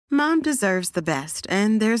Mom deserves the best,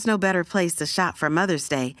 and there's no better place to shop for Mother's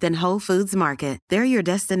Day than Whole Foods Market. They're your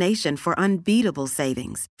destination for unbeatable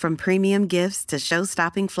savings, from premium gifts to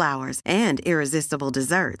show-stopping flowers and irresistible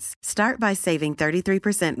desserts. Start by saving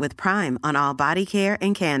 33% with Prime on all body care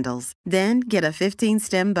and candles. Then get a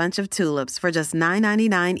 15-stem bunch of tulips for just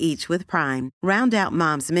 $9.99 each with Prime. Round out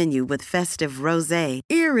Mom's menu with festive rosé,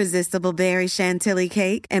 irresistible berry chantilly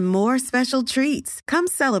cake, and more special treats. Come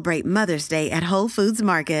celebrate Mother's Day at Whole Foods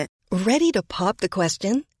Market. Ready to pop the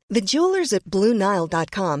question? The jewelers at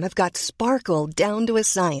BlueNile.com have got sparkle down to a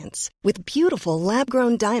science with beautiful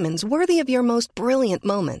lab-grown diamonds worthy of your most brilliant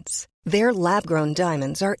moments. Their lab-grown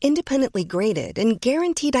diamonds are independently graded and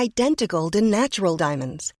guaranteed identical to natural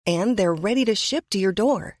diamonds, and they're ready to ship to your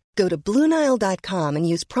door. Go to BlueNile.com and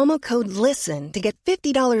use promo code LISTEN to get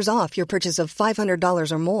 $50 off your purchase of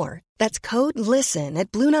 $500 or more. That's code LISTEN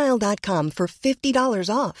at BlueNile.com for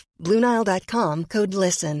 $50 off. BlueNile.com, code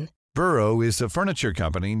LISTEN. Burrow is a furniture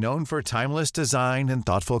company known for timeless design and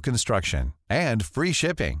thoughtful construction, and free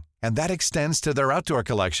shipping, and that extends to their outdoor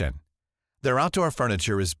collection. Their outdoor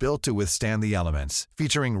furniture is built to withstand the elements,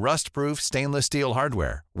 featuring rust-proof stainless steel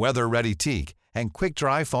hardware, weather-ready teak, and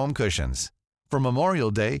quick-dry foam cushions. For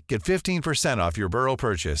Memorial Day, get 15% off your Burrow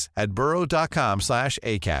purchase at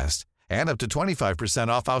burrow.com/ACAST and up to 25%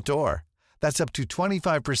 off outdoor. That's up to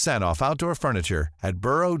 25% off outdoor furniture at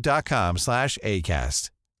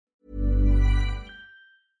burrow.com/ACAST.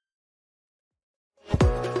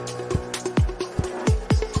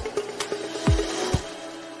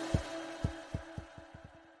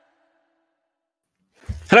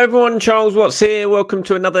 Hello everyone, Charles Watts here. Welcome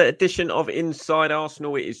to another edition of Inside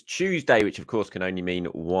Arsenal. It is Tuesday, which of course can only mean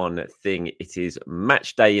one thing. It is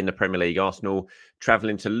match day in the Premier League. Arsenal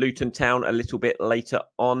travelling to Luton Town a little bit later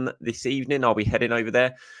on this evening. I'll be heading over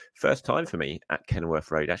there. First time for me at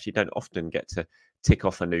Kenilworth Road. Actually don't often get to tick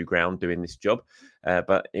off a new ground doing this job,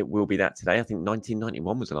 but it will be that today. I think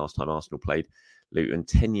 1991 was the last time Arsenal played Luton.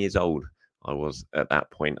 10 years old I was at that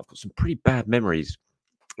point. I've got some pretty bad memories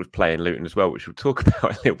with playing Luton as well, which we'll talk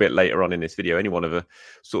about a little bit later on in this video. Anyone of a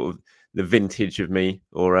sort of the vintage of me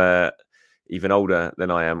or even older than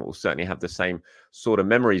I am will certainly have the same sort of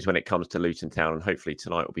memories when it comes to Luton Town. And hopefully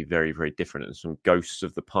tonight will be very, very different, and some ghosts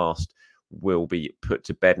of the past will be put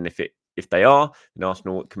to bed. And if they are, then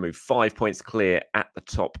Arsenal can move 5 points clear at the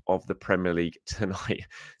top of the Premier League tonight.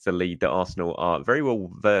 It's a lead that Arsenal are very well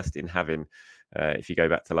versed in having. If you go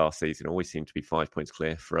back to last season, always seemed to be 5 points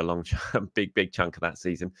clear for a long, big chunk of that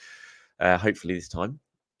season. Hopefully this time,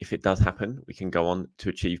 if it does happen, we can go on to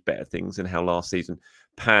achieve better things than how last season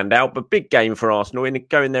panned out. But big game for Arsenal,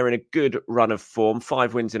 going there in a good run of form.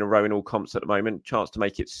 5 wins in a row in all comps at the moment. Chance to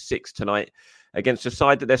make it 6 tonight against a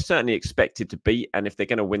side that they're certainly expected to beat. And if they're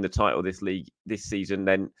going to win the title this season,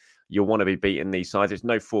 then you'll want to be beating these sides. It's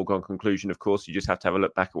no foregone conclusion, of course. You just have to have a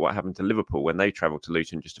look back at what happened to Liverpool when they travelled to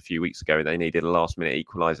Luton just a few weeks ago. They needed a last-minute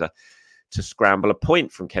equaliser to scramble a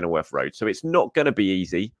point from Kenilworth Road. So it's not going to be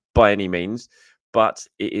easy by any means, but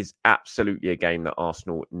it is absolutely a game that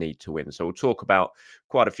Arsenal need to win. So we'll talk about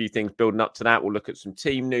quite a few things building up to that. We'll look at some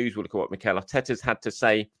team news. We'll look at what Mikel Arteta's had to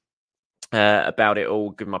say about it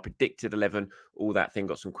all, give my predicted 11, all that thing.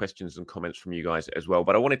 Got some questions and comments from you guys as well.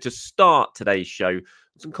 But I wanted to start today's show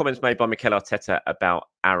with some comments made by Mikel Arteta about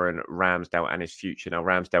Aaron Ramsdale and his future. Now,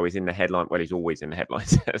 Ramsdale is in the headline. Well, he's always in the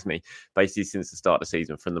headlines, hasn't he? Basically, since the start of the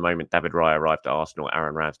season, from the moment David Raya arrived at Arsenal,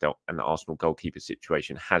 Aaron Ramsdale and the Arsenal goalkeeper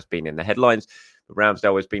situation has been in the headlines. But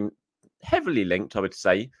Ramsdale has been heavily linked, I would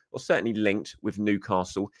say, or certainly linked with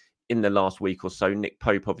Newcastle in the last week or so. Nick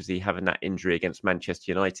Pope, obviously having that injury against Manchester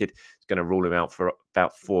United, is going to rule him out for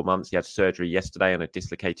about 4 months. He had surgery yesterday on a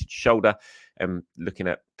dislocated shoulder, and looking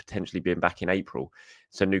at potentially being back in April.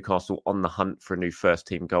 So Newcastle on the hunt for a new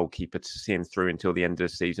first-team goalkeeper to see him through until the end of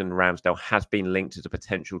the season. Ramsdale has been linked as a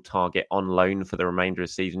potential target on loan for the remainder of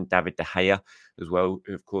the season. David De Gea as well,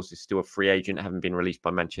 who of course is still a free agent, having been released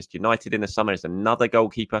by Manchester United in the summer, is another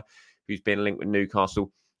goalkeeper who's been linked with Newcastle.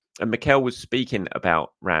 And Mikel was speaking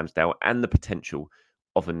about Ramsdale and the potential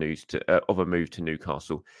of a move to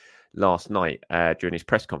Newcastle last night during his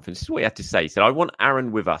press conference. This is what he had to say. He said, "I want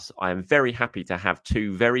Aaron with us. I am very happy to have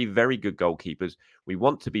two very, very good goalkeepers. We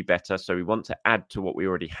want to be better, so we want to add to what we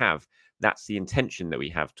already have. That's the intention that we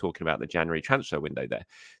have," talking about the January transfer window there.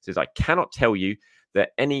 He says, "I cannot tell you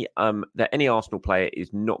that any Arsenal player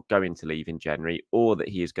is not going to leave in January, or that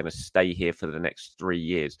he is going to stay here for the next 3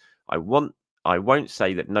 years. I won't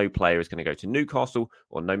say that no player is going to go to Newcastle,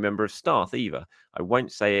 or no member of staff either. I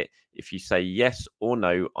won't say it. If you say yes or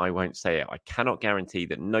no, I won't say it. I cannot guarantee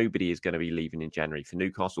that nobody is going to be leaving in January for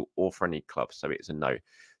Newcastle or for any club. So it's a no."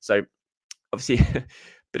 So obviously a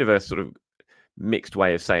bit of a sort of mixed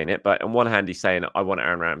way of saying it. But on one hand, he's saying, I want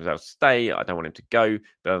Aaron Ramsdale to stay. I don't want him to go.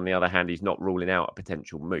 But on the other hand, he's not ruling out a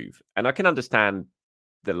potential move. And I can understand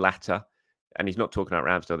the latter. And he's not talking about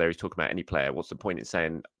Ramsdale there. He's talking about any player. What's the point in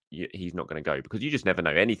saying he's not going to go? Because you just never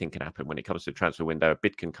know. Anything can happen when it comes to a transfer window. A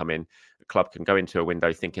bid can come in. A club can go into a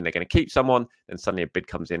window thinking they're going to keep someone. Then suddenly a bid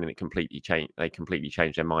comes in and they completely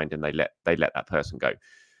change their mind and they let that person go.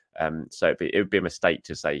 So it would be a mistake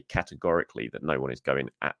to say categorically that no one is going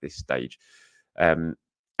at this stage. And,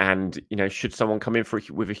 should someone come in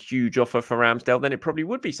with a huge offer for Ramsdale, then it probably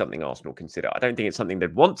would be something Arsenal consider. I don't think it's something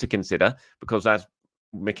they'd want to consider because, as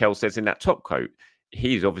Mikel says in that top quote,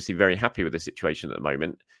 he's obviously very happy with the situation at the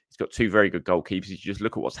moment. He's got two very good goalkeepers. You just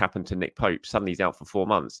look at what's happened to Nick Pope. Suddenly he's out for 4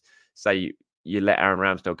 months. Say you let Aaron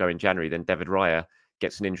Ramsdale go in January, then David Raya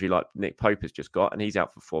gets an injury like Nick Pope has just got, and he's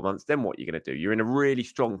out for 4 months. Then what are you going to do? You're in a really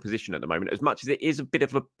strong position at the moment. As much as it is a bit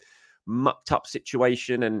of a mucked up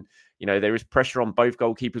situation, and there is pressure on both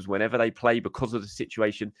goalkeepers whenever they play because of the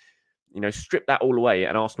situation. Strip that all away,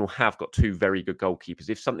 and Arsenal have got two very good goalkeepers.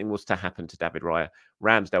 If something was to happen to David Raya,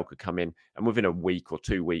 Ramsdale could come in, and within a week or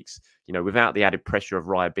 2 weeks, without the added pressure of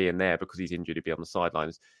Raya being there because he's injured to be on the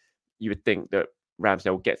sidelines, you would think that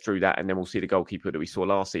Ramsdale will get through that, and then we'll see the goalkeeper that we saw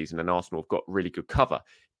last season, and Arsenal have got really good cover.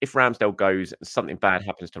 If Ramsdale goes and something bad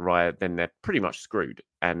happens to Raya, then they're pretty much screwed,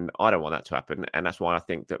 and I don't want that to happen, and that's why I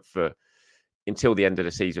think that until the end of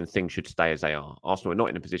the season, things should stay as they are. Arsenal are not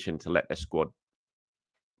in a position to let their squad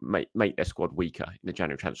make their squad weaker in the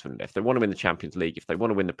January transfer window. If they want to win the Champions League, if they want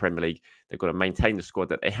to win the Premier League, they've got to maintain the squad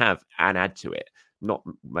that they have and add to it, not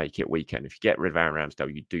make it weaker. And if you get rid of Aaron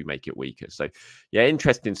Ramsdale, you do make it weaker. So, yeah,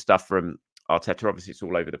 interesting stuff from Arteta. Obviously, it's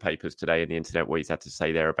all over the papers today and the internet what he's had to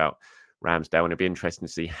say there about Ramsdale, and it'll be interesting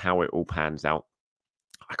to see how it all pans out.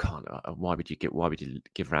 I can't. Why would you give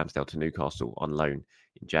Ramsdale to Newcastle on loan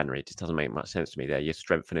in January? It just doesn't make much sense to me there. You're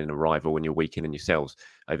strengthening a rival and you're weakening yourselves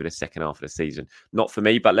over the second half of the season. Not for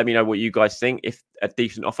me, but let me know what you guys think. If a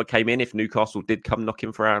decent offer came in, if Newcastle did come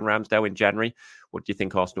knocking for Aaron Ramsdale in January, what do you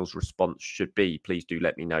think Arsenal's response should be? Please do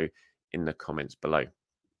let me know in the comments below.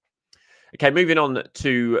 Okay, moving on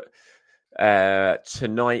to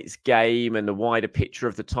tonight's game and the wider picture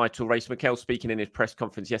of the title race. Mikel speaking in his press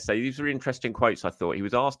conference yesterday. These were interesting quotes, I thought. He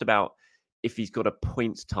was asked about if he's got a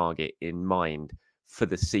points target in mind for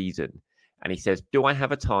the season. And he says, do I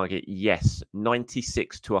have a target? Yes.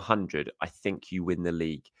 96 to 100. I think you win the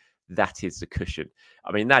league. That is the cushion.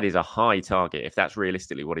 I mean, that is a high target if that's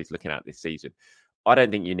realistically what he's looking at this season. I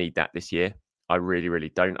don't think you need that this year. I really, really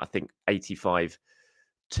don't. I think 85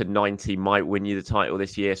 to 90 might win you the title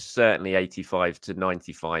this year. Certainly 85 to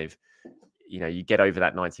 95. You get over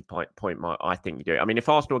that 90 point mark, I think you do. I mean, if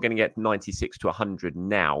Arsenal are going to get 96 to 100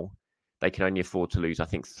 now, they can only afford to lose, I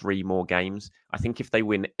think, 3 more games. I think if they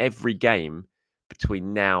win every game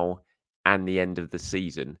between now and the end of the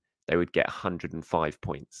season, they would get 105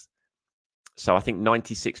 points. So I think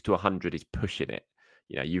 96 to 100 is pushing it.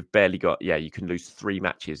 You've barely got, you can lose 3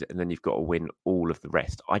 matches and then you've got to win all of the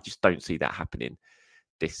rest. I just don't see that happening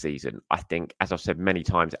this season. I think, as I've said many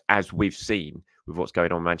times, as we've seen with what's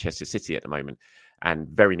going on in Manchester City at the moment, and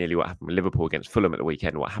very nearly what happened with Liverpool against Fulham at the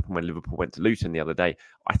weekend, what happened when Liverpool went to Luton the other day,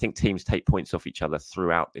 I think teams take points off each other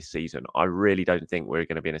throughout this season. I really don't think we're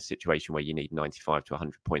going to be in a situation where you need 95 to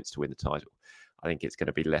 100 points to win the title. I think it's going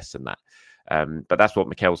to be less than that. But that's what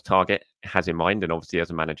Mikel's target has in mind. And obviously, as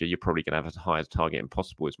a manager, you're probably going to have as high a target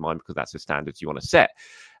impossible as mine because that's the standards you want to set.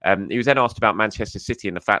 He was then asked about Manchester City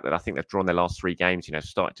and the fact that I think they've drawn their last 3 games,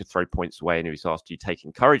 started to throw points away. And he was asked, do you take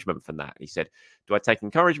encouragement from that? And he said, do I take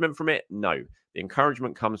encouragement from it? No. The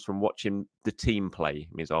encouragement comes from watching the team play,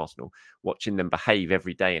 means Arsenal, watching them behave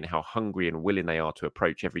every day and how hungry and willing they are to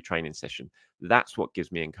approach every training session. That's what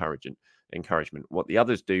gives me encouragement. What the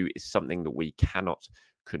others do is something that we cannot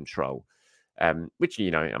control. Which,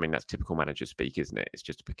 that's typical manager speak, isn't it? It's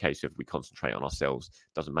just a case of we concentrate on ourselves.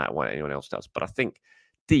 Doesn't matter what anyone else does. But I think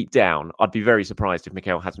deep down, I'd be very surprised if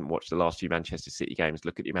Mikel hasn't watched the last few Manchester City games,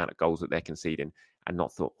 look at the amount of goals that they're conceding and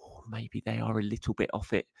not thought, maybe they are a little bit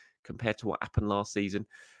off it compared to what happened last season.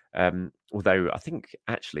 Although I think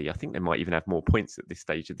they might even have more points at this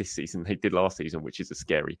stage of this season than they did last season, which is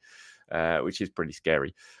pretty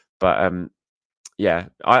scary. But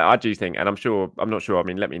I do think, and I'm not sure. I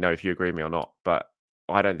mean, let me know if you agree with me or not. But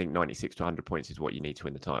I don't think 96 to 100 points is what you need to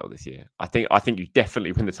win the title this year. I think you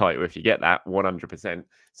definitely win the title if you get that 100%.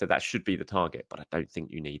 So that should be the target. But I don't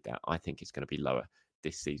think you need that. I think it's going to be lower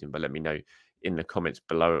this season. But let me know in the comments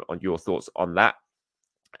below on your thoughts on that.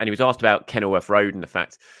 And he was asked about Kenilworth Road and the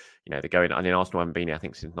fact, they're going. I mean, Arsenal haven't been here, I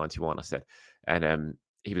think, since '91. I said, and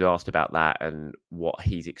he was asked about that and what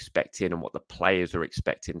he's expecting and what the players are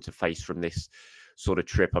expecting to face from this sort of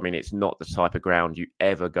trip. I mean, it's not the type of ground you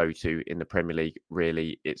ever go to in the Premier League,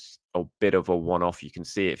 really. It's a bit of a one-off. You can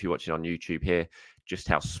see it if you're watching on YouTube here, just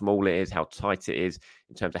how small it is, how tight it is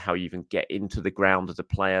in terms of how you even get into the ground as a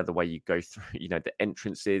player, the way you go through, the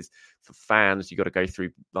entrances for fans. You got to go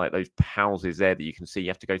through like those houses there that you can see. You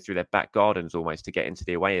have to go through their back gardens almost to get into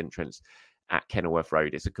the away entrance at Kenilworth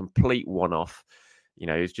Road. It's a complete one-off.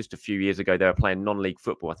 It was just a few years ago, they were playing non-league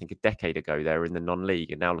football. I think a decade ago, they were in the non-league.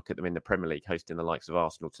 And now look at them in the Premier League, hosting the likes of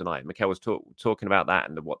Arsenal tonight. Mikel was talking about that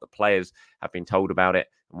and what the players have been told about it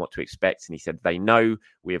and what to expect. And he said, they know,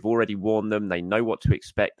 we have already warned them. They know what to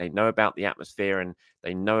expect. They know about the atmosphere and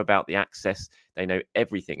they know about the access. They know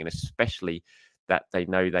everything. And especially that they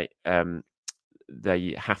know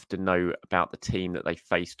they have to know about the team that they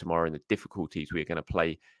face tomorrow and the difficulties we're going to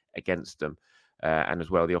play against them. And as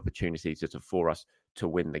well, the opportunities that are for us to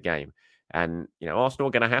win the game. And, Arsenal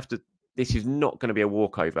are going to have to, this is not going to be a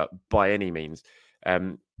walkover by any means.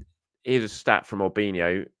 Here's a stat from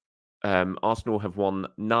Albinho. Arsenal have won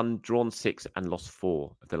none, drawn 6 and lost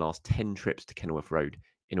 4 of the last 10 trips to Kenilworth Road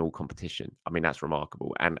in all competition. I mean, that's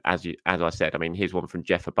remarkable. And as I said, I mean, here's one from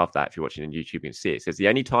Jeff above that. If you're watching on YouTube, you can see it. It says, the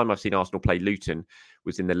only time I've seen Arsenal play Luton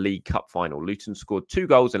was in the League Cup final. Luton scored 2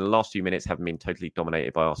 goals in the last few minutes, having been totally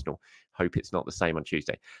dominated by Arsenal. Hope it's not the same on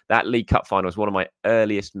Tuesday. That League Cup final is one of my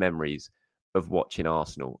earliest memories of watching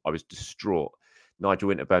Arsenal. I was distraught.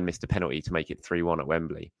 Nigel Winterburn missed a penalty to make it 3-1 at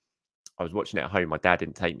Wembley. I was watching it at home. My dad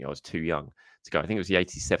didn't take me. I was too young to go. I think it was the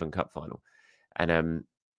 87 Cup final. And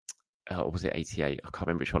or was it 88? I can't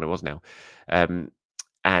remember which one it was now.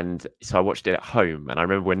 And so I watched it at home. And I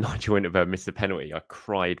remember when Nigel Winterburn missed the penalty, I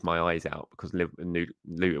cried my eyes out because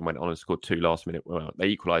Luton went on and scored 2 last minute. Well, they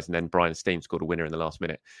equalised and then Brian Steen scored a winner in the last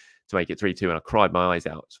minute to make it 3-2. And I cried my eyes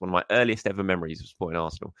out. It's one of my earliest ever memories of supporting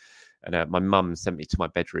Arsenal. And my mum sent me to my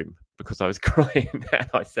bedroom because I was crying. And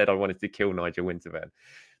I said I wanted to kill Nigel Winterburn.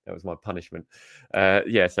 That was my punishment.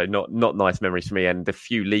 So not nice memories for me. And the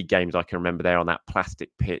few league games I can remember there on that plastic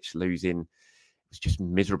pitch, losing, it was just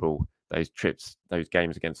miserable, those trips, those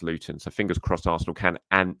games against Luton. So fingers crossed Arsenal can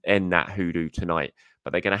end that hoodoo tonight.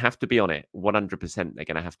 But they're going to have to be on it. 100% they're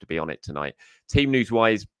going to have to be on it tonight. Team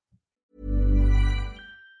news-wise.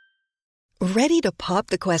 Ready to pop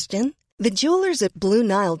the question? The jewelers at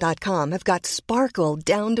BlueNile.com have got sparkle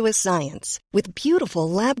down to a science with beautiful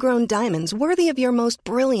lab-grown diamonds worthy of your most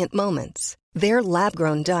brilliant moments. Their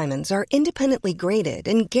lab-grown diamonds are independently graded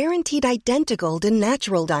and guaranteed identical to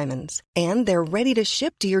natural diamonds, and they're ready to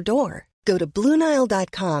ship to your door. Go to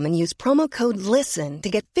BlueNile.com and use promo code LISTEN to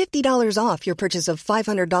get $50 off your purchase of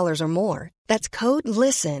 $500 or more. That's code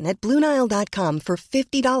LISTEN at BlueNile.com for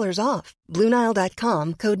 $50 off.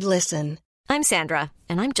 BlueNile.com, code LISTEN. I'm Sandra,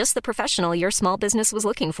 and I'm just the professional your small business was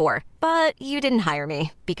looking for. But you didn't hire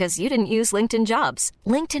me because you didn't use LinkedIn Jobs.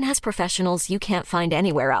 LinkedIn has professionals you can't find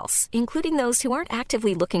anywhere else, including those who aren't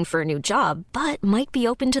actively looking for a new job, but might be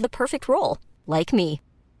open to the perfect role, like me.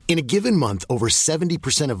 In a given month, over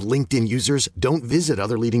 70% of LinkedIn users don't visit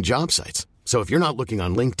other leading job sites. So if you're not looking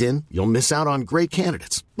on LinkedIn, you'll miss out on great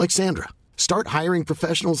candidates like Sandra. Start hiring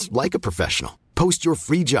professionals like a professional. Post your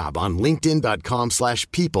free job on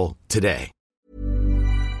linkedin.com/people today.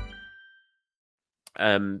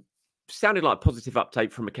 Sounded like a positive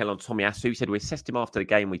update from Mikel on Tomiyasu. He said we assessed him after the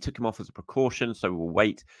game. We took him off as a precaution, so we'll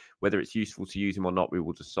wait. Whether it's useful to use him or not, we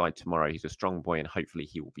will decide tomorrow. He's a strong boy and hopefully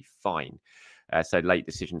he will be fine. So late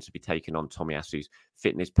decision to be taken on Tomiyasu's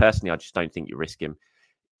fitness. Personally, I just don't think you risk him.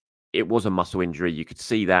 It was a muscle injury. You could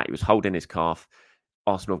see that. He was holding his calf.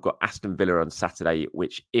 Arsenal have got Aston Villa on Saturday,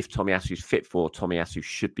 which if Tomiyasu's fit for, Tomiyasu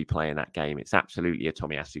should be playing that game. It's absolutely a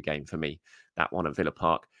Tomiyasu game for me, that one at Villa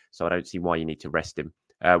Park. So I don't see why you need to rest him,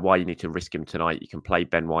 why you need to risk him tonight. You can play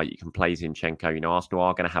Ben White, you can play Zinchenko. Arsenal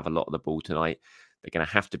are going to have a lot of the ball tonight. They're going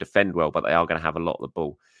to have to defend well, but they are going to have a lot of the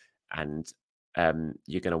ball. And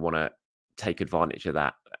you're going to want to take advantage of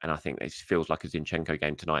that. And I think this feels like a Zinchenko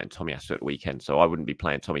game tonight and Tomiyasu at the weekend. So I wouldn't be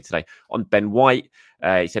playing Tommy today. On Ben White,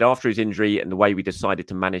 he said after his injury and the way we decided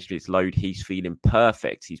to manage his load, he's feeling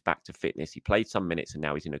perfect. He's back to fitness. He played some minutes and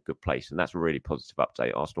now he's in a good place. And that's a really positive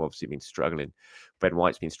update. Arsenal obviously been struggling. Ben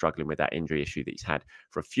White's been struggling with that injury issue that he's had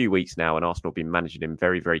for a few weeks now. And Arsenal have been managing him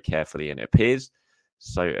very, very carefully. And it appears,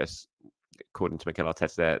 so as according to Mikel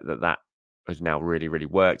Arteta, that has now really, really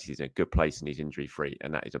worked. He's in a good place and he's injury-free,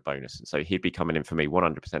 and that is a bonus. And so he'd be coming in for me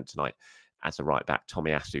 100% tonight as a right-back.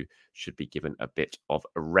 Tomiyasu should be given a bit of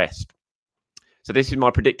a rest. So this is my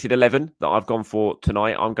predicted 11 that I've gone for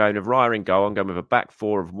tonight. I'm going with Raya in goal. I'm going with a back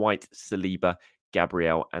four of White, Saliba,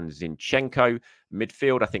 Gabriel and Zinchenko.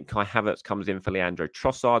 Midfield, I think Kai Havertz comes in for Leandro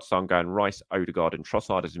Trossard. So I'm going Rice, Odegaard and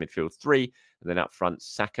Trossard as a midfield three. And then up front,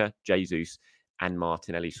 Saka, Jesus and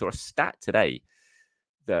Martinelli. Saw a stat today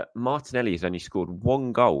that Martinelli has only scored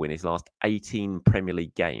 1 goal in his last 18 Premier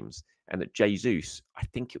League games, and that Jesus, I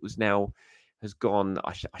think it was now, has gone.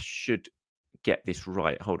 I should get this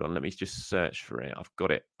right. Hold on, let me just search for it. I've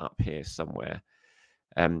got it up here somewhere.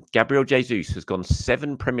 Gabriel Jesus has gone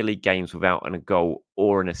 7 Premier League games without a goal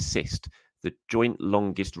or an assist, the joint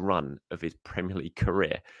longest run of his Premier League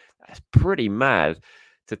career. That's pretty mad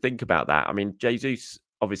to think about that. I mean, Jesus,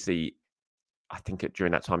 obviously, I think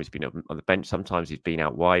during that time he's been on the bench. Sometimes he's been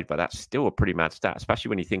out wide, but that's still a pretty mad stat, especially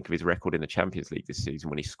when you think of his record in the Champions League this season,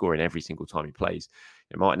 when he's scoring every single time he plays.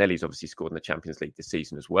 Martinelli's obviously scored in the Champions League this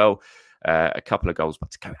season as well. A couple of goals,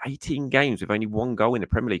 but to go 18 games with only 1 goal in the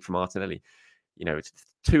Premier League for Martinelli, it's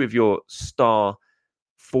 2 of your star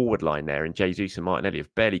forward line there, and Jesus and Martinelli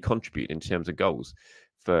have barely contributed in terms of goals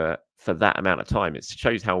for that amount of time. It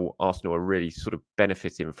shows how Arsenal are really sort of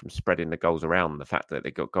benefiting from spreading the goals around, the fact that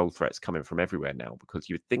they've got goal threats coming from everywhere now, because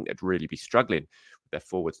you would think they'd really be struggling with their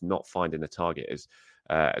forwards not finding the target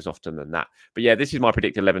as often than that. But yeah, this is my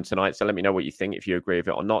predicted 11 tonight, so let me know what you think, if you agree with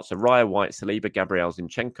it or not. So Raya, White, Saliba, Gabriel,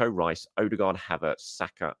 Zinchenko, Rice, Odegaard, Havertz,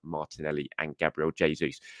 Saka, Martinelli and Gabriel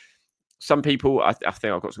Jesus. Some people, I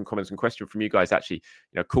think I've got some comments and questions from you guys actually,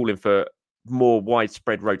 calling for more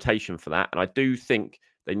widespread rotation for that. And I do think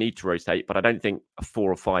they need to rotate, but I don't think a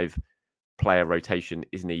 4 or 5 player rotation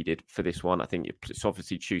is needed for this one. I think it's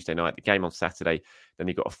obviously Tuesday night, the game on Saturday. Then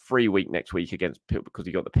you've got a free week next week because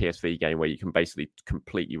you've got the PSV game where you can basically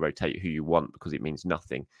completely rotate who you want because it means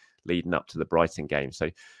nothing leading up to the Brighton game. So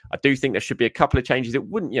I do think there should be a couple of changes. It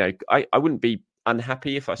wouldn't, I wouldn't be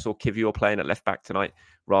unhappy if I saw Kivior playing at left back tonight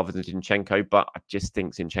rather than Zinchenko, but I just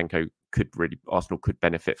think Arsenal could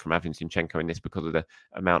benefit from having Zinchenko in this because of the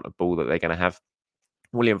amount of ball that they're going to have.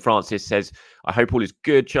 William Francis says, I hope all is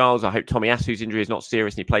good, Charles. I hope Tommy Asu's injury is not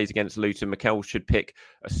serious and he plays against Luton. Mikel should pick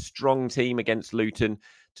a strong team against Luton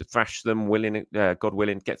to thrash them, God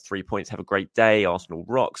willing, get 3 points. Have a great day. Arsenal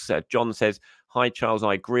rocks. John says, hi, Charles.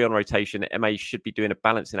 I agree on rotation. MA should be doing a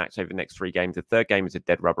balancing act over the next 3 games. The third game is a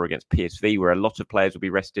dead rubber against PSV, where a lot of players will be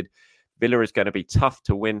rested. Villa is going to be tough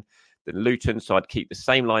to win than Luton, so I'd keep the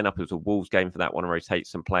same lineup as a Wolves game for that one and rotate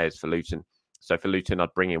some players for Luton. So for Luton,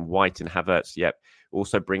 I'd bring in White and Havertz. Yep.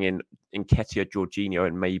 Also bring in Nketiah, Jorginho,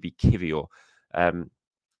 and maybe Kivior. And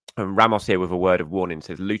Ramos here with a word of warning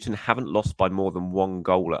says, Luton haven't lost by more than 1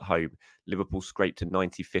 goal at home. Liverpool scraped a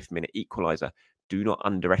 95th minute equaliser. Do not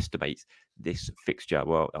underestimate this fixture.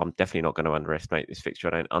 Well, I'm definitely not going to underestimate this fixture.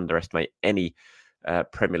 I don't underestimate any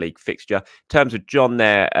Premier League fixture. In terms of John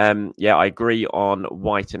there, I agree on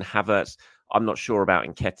White and Havertz. I'm not sure about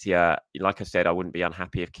Nketiah. Like I said, I wouldn't be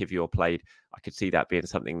unhappy if Kivior played. I could see that being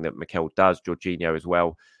something that Mikel does. Jorginho as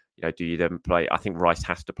well. Do you then play? I think Rice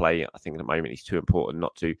has to play. I think at the moment he's too important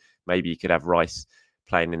not to. Maybe you could have Rice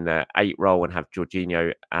playing in the 8 role and have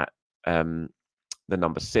Jorginho at the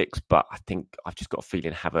number 6. But I think I've just got a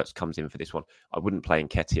feeling Havertz comes in for this one. I wouldn't play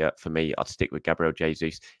Nketiah. For me, I'd stick with Gabriel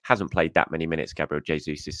Jesus. Hasn't played that many minutes, Gabriel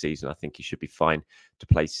Jesus, this season. I think he should be fine to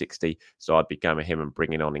play 60. So I'd be going with him and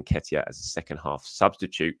bringing on Nketiah as a second half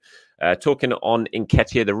substitute. Talking on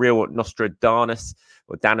Nketiah, the real Nostradamus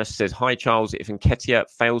says, hi, Charles. If Nketiah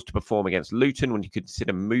fails to perform against Luton, would you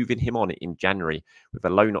consider moving him on in January with a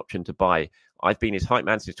loan option to buy? I've been his hype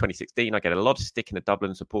man since 2016. I get a lot of stick in the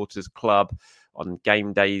Dublin supporters club on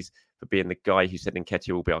game days for being the guy who said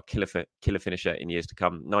Nketiah will be our killer finisher in years to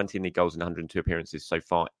come. 19 league goals and 102 appearances so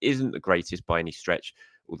far isn't the greatest by any stretch,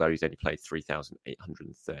 although he's only played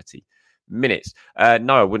 3,830 minutes.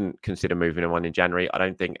 No, I wouldn't consider moving him on in January. I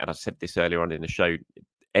don't think, and I said this earlier on in the show,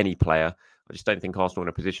 any player, I just don't think Arsenal are in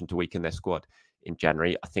a position to weaken their squad in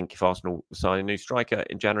January. I think if Arsenal sign a new striker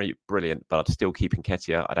in January, brilliant, but I'd still keep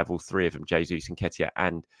Nketiah. I'd have all 3 of them, Jesus, Nketiah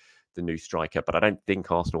and the new striker. But I don't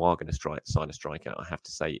think Arsenal are going to sign a striker, I have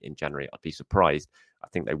to say, in January. I'd be surprised. I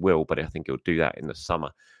think they will, but I think it'll do that in the summer.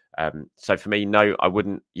 So for me, no, I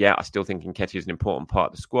wouldn't. Yeah, I still think Nketiah is an important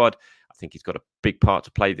part of the squad. I think he's got a big part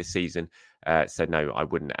to play this season. So no, I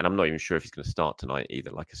wouldn't. And I'm not even sure if he's going to start tonight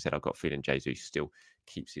either. Like I said, I've got a feeling Jesus still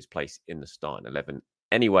keeps his place in the starting 11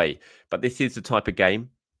 anyway. But this is the type of game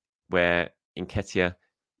where Nketiah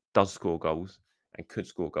does score goals and could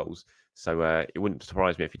score goals. So it wouldn't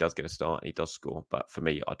surprise me if he does get a start and he does score. But for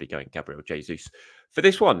me, I'd be going Gabriel Jesus for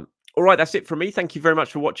this one. All right, that's it from me. Thank you very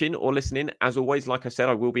much for watching or listening. As always, like I said,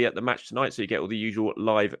 I will be at the match tonight, so you get all the usual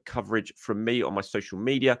live coverage from me on my social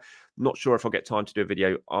media. Not sure if I'll get time to do a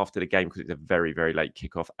video after the game because it's a very, very late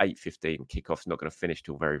kickoff, 8:15. Kickoff's not going to finish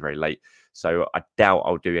till very, very late. So I doubt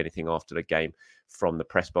I'll do anything after the game from the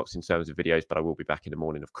press box in terms of videos, but I will be back in the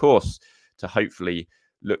morning, of course, to hopefully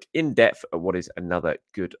look in depth at what is another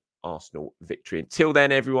good Arsenal victory. Until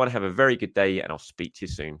then, everyone, have a very good day, and I'll speak to you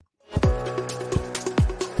soon.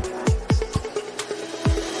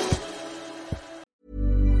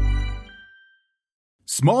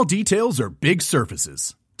 Small details are big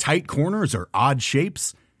surfaces. Tight corners are odd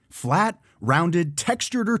shapes. Flat, rounded,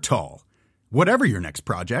 textured, or tall. Whatever your next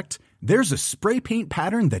project, there's a spray paint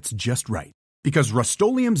pattern that's just right. Because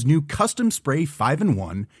Rust-Oleum's new Custom Spray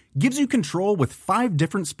 5-in-1 gives you control with 5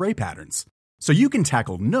 different spray patterns. So you can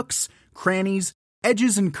tackle nooks, crannies,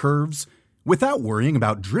 edges, and curves without worrying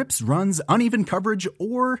about drips, runs, uneven coverage,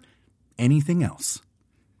 or anything else.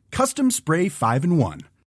 Custom Spray 5-in-1.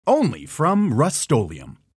 Only from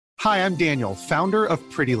Rust-Oleum. Hi, I'm Daniel, founder of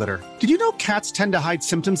Pretty Litter. Did you know cats tend to hide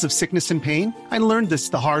symptoms of sickness and pain? I learned this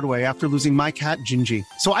the hard way after losing my cat, Gingy.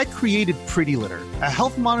 So I created Pretty Litter, a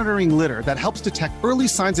health monitoring litter that helps detect early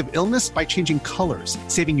signs of illness by changing colors,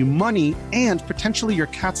 saving you money and potentially your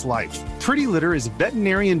cat's life. Pretty Litter is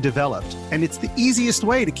veterinarian developed, and it's the easiest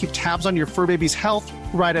way to keep tabs on your fur baby's health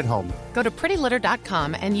right at home. Go to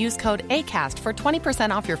prettylitter.com and use code ACAST for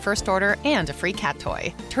 20% off your first order and a free cat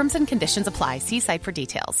toy. Terms and conditions apply. See site for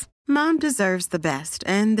details. Mom deserves the best,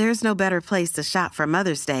 and there's no better place to shop for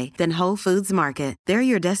Mother's Day than Whole Foods Market. They're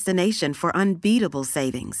your destination for unbeatable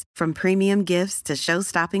savings, from premium gifts to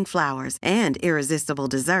show-stopping flowers and irresistible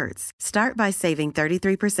desserts. Start by saving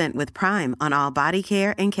 33% with Prime on all body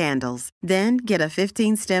care and candles. Then get a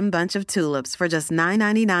 15-stem bunch of tulips for just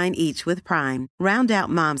 $9.99 each with Prime. Round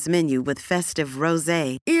out Mom's menu with festive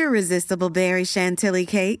rosé, irresistible berry chantilly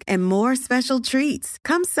cake, and more special treats.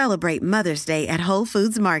 Come celebrate Mother's Day at Whole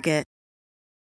Foods Market.